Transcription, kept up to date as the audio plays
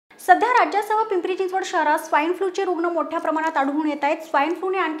सध्या राज्यासह पिंपरी चिंचवड शहरात स्वाईन फ्लूचे रुग्ण मोठ्या प्रमाणात आढळून येत आहेत। स्वाईन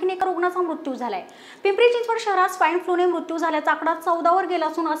फ्लूने आणखी एका रुग्णाचा मृत्यू झालाय। पिंपरी चिंचवड शहरात स्वाईन फ्लूने मृत्यू झाल्याचा आकडा 14 वर गेला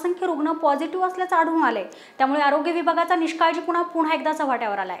असून असंख्य रुग्ण पॉझिटिव्ह असल्याचं आढळून आलंय। त्यामुळे आरोग्य विभागाचा निष्काळजीपणा पुन्हा एकदा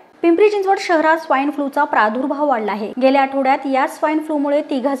चव्हाट्यावर आलाय। पिंपरी चिंचवड शहरात स्वाईन फ्लूचा प्रादुर्भाव वाढला आहे। गेल्या आठवड्यात या स्वाईन फ्लूमुळे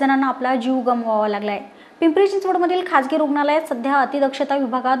 3 जणांना आपला जीव गमवावा लागलाय। पिंपरी चिंचवडमधील खासगी रुग्णालयात सध्या अतिदक्षता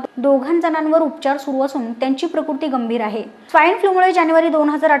विभागात 2 जणांवर उपचार सुरू असून त्यांची प्रकृती गंभीर आहे। स्वाईन फ्लूमुळे जानेवारी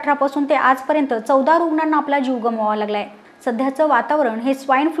 2018 पासून ते आजपर्यंत 14 रुग्णांना आपला जीव गमवावा लागलाय। सध्याचं वातावरण हे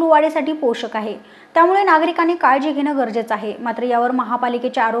स्वाईन फ्लू वाढीसाठी पोषक आहे, त्यामुळे नागरिकांनी काळजी घेणं गरजेचं आहे। मात्र यावर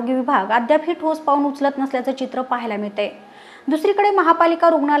महापालिकेचे आरोग्य विभाग अद्याप ठोस पाऊल उचलत नसल्याचं चित्र पाहायला मिळतंय। दुसरीकडे महापालिका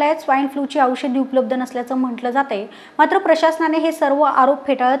रुग्णालयात स्वाईन फ्लूची औषधी उपलब्ध नसल्याचं म्हटलं जाते। मात्र प्रशासनाने हे सर्व आरोप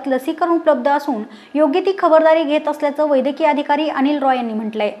फेटाळत लसीकरण उपलब्ध असून योग्य ती खबरदारी घेत असल्याचं वैद्यकीय अधिकारी अनिल रॉय यांनी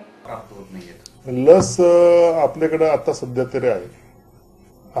म्हटलंय। लस आपल्याकडे आता सध्या तरी आहे,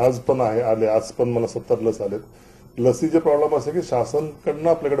 आज पण आहे, आज पण मला 70 लस आलेत। लसीचे प्रॉब्लेम असे की शासनाकडनं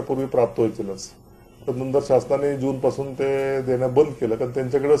आपल्याकडे पूर्वी प्राप्त व्हायची लस, पण नंतर शासनाने जून पासून ते देणं बंद केलं, कारण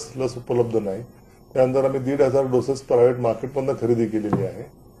त्यांच्याकडेच लस उपलब्ध नाही। त्यानंतर आम्ही 1,500 डोसेस प्रायव्हेट मार्केटमधून खरेदी केलेली आहे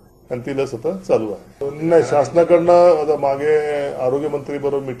आणि ती लस आता चालू आहे। नाही, शासनाकडनं मागे आरोग्यमंत्री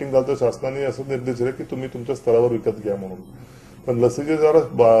बरोबर मीटिंग झाली, शासनाने असं निर्देश दिले की तुम्ही तुमच्या स्तरावर विकत घ्या म्हणून। पण लसीचे जरा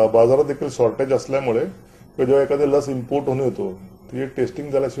बाजारात देखील शॉर्टेज असल्यामुळे जेव्हा एखादी लस इम्पोर्ट होऊन येतो ती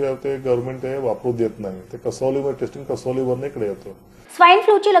टेस्टिंग झाल्याशिवाय ते गव्हर्नमेंट ते वापरू देत नाही। ते कसौलीवर टेस्टिंग कसौलीवरनं इकडे येतो। स्वाईन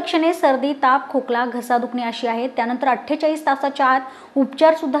फ्लूची लक्षणे सर्दी, ताप, खोकला, घसा दुखणे अशी आहेत। त्यानंतर 48 तासाच्या आत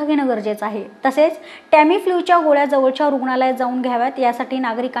उपचार सुद्धा घेणं गरजेचं आहे। तसेच टॅमीफ्लूच्या गोळ्या जवळच्या रुग्णालयात जाऊन घ्याव्यात। यासाठी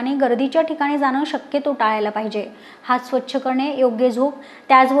नागरिकांनी गर्दीच्या ठिकाणी जाणं शक्यतो टाळायला पाहिजे। हात स्वच्छ करणे, योग्य झोप,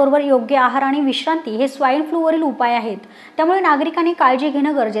 त्याचबरोबर योग्य आहार आणि विश्रांती हे स्वाईन फ्लूवरील उपाय आहेत। त्यामुळे नागरिकांनी काळजी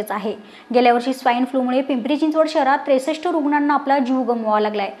घेणं गरजेचं आहे। गेल्या वर्षी स्वाईन फ्लूमुळे पिंपरी चिंचवड शहरात 63 रुग्णांना आपला जीव गमवावा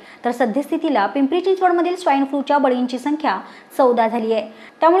लागलाय, तर सद्यस्थितीला पिंपरी चिंचवडमधील स्वाईन फ्लूच्या बळींची संख्या 14 झाली आहे।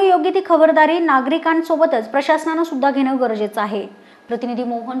 त्यामुळे योग्य ती खबरदारी नागरिकांसोबतच प्रशासनानं सुद्धा घेणं गरजेचं आहे। प्रतिनिधी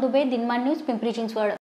मोहन दुबे, दिनमान न्यूज, पिंपरी चिंचवड।